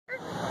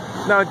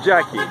Now,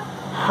 Jackie,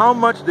 how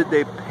much did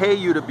they pay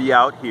you to be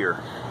out here?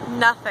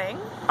 Nothing.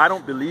 I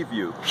don't believe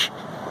you.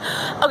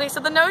 Okay,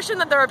 so the notion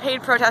that there are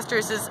paid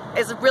protesters is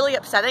really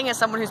upsetting as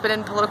someone who's been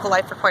in political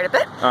life for quite a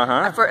bit.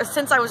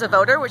 Since I was a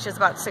voter, which is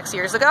about 6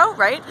 years ago,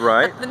 right?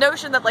 Right. The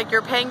notion that like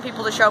you're paying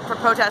people to show up for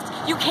protests,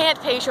 you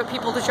can't pay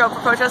people to show up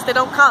for protests, they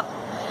don't come.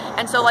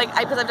 And so like,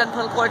 because I've done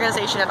political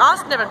organization in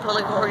Austin, I've done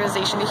political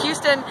organization in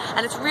Houston,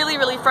 and it's really,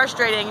 really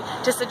frustrating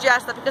to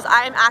suggest that because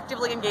I am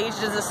actively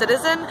engaged as a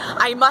citizen,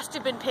 I must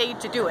have been paid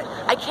to do it.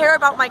 I care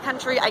about my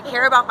country, I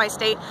care about my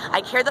state,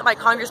 I care that my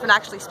congressman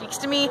actually speaks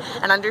to me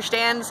and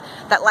understands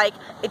that like,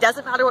 it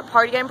doesn't matter what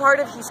party I'm part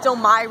of, he's still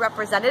my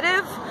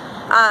representative.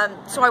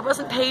 So I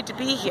wasn't paid to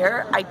be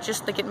here, I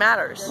just think it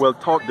matters. Well,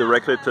 talk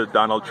directly to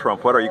Donald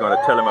Trump. What are you going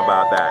to tell him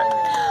about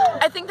that?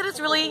 I think that it's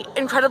really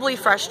incredibly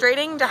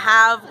frustrating to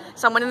have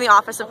someone in the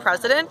office of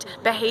president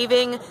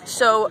behaving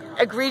so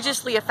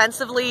egregiously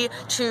offensively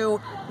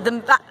to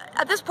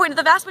at this point,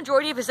 the vast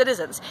majority of his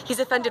citizens. He's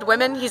offended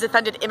women, he's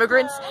offended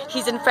immigrants,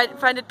 he's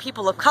offended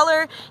people of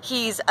color,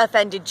 he's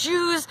offended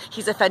Jews,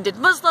 he's offended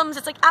Muslims.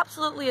 It's like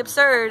absolutely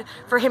absurd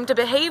for him to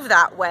behave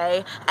that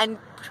way and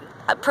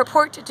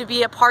purport to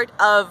be a part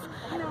of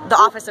the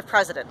office of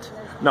president.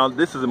 Now,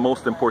 this is the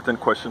most important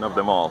question of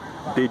them all.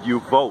 Did you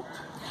vote?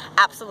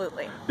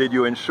 Absolutely. Did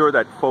you ensure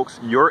that folks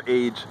your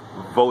age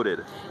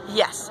voted?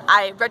 Yes,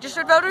 I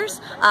registered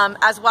voters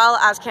as well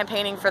as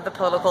campaigning for the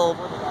political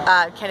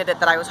candidate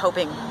that I was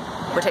hoping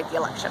would take the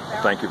election.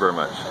 Thank you very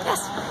much.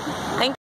 Yes.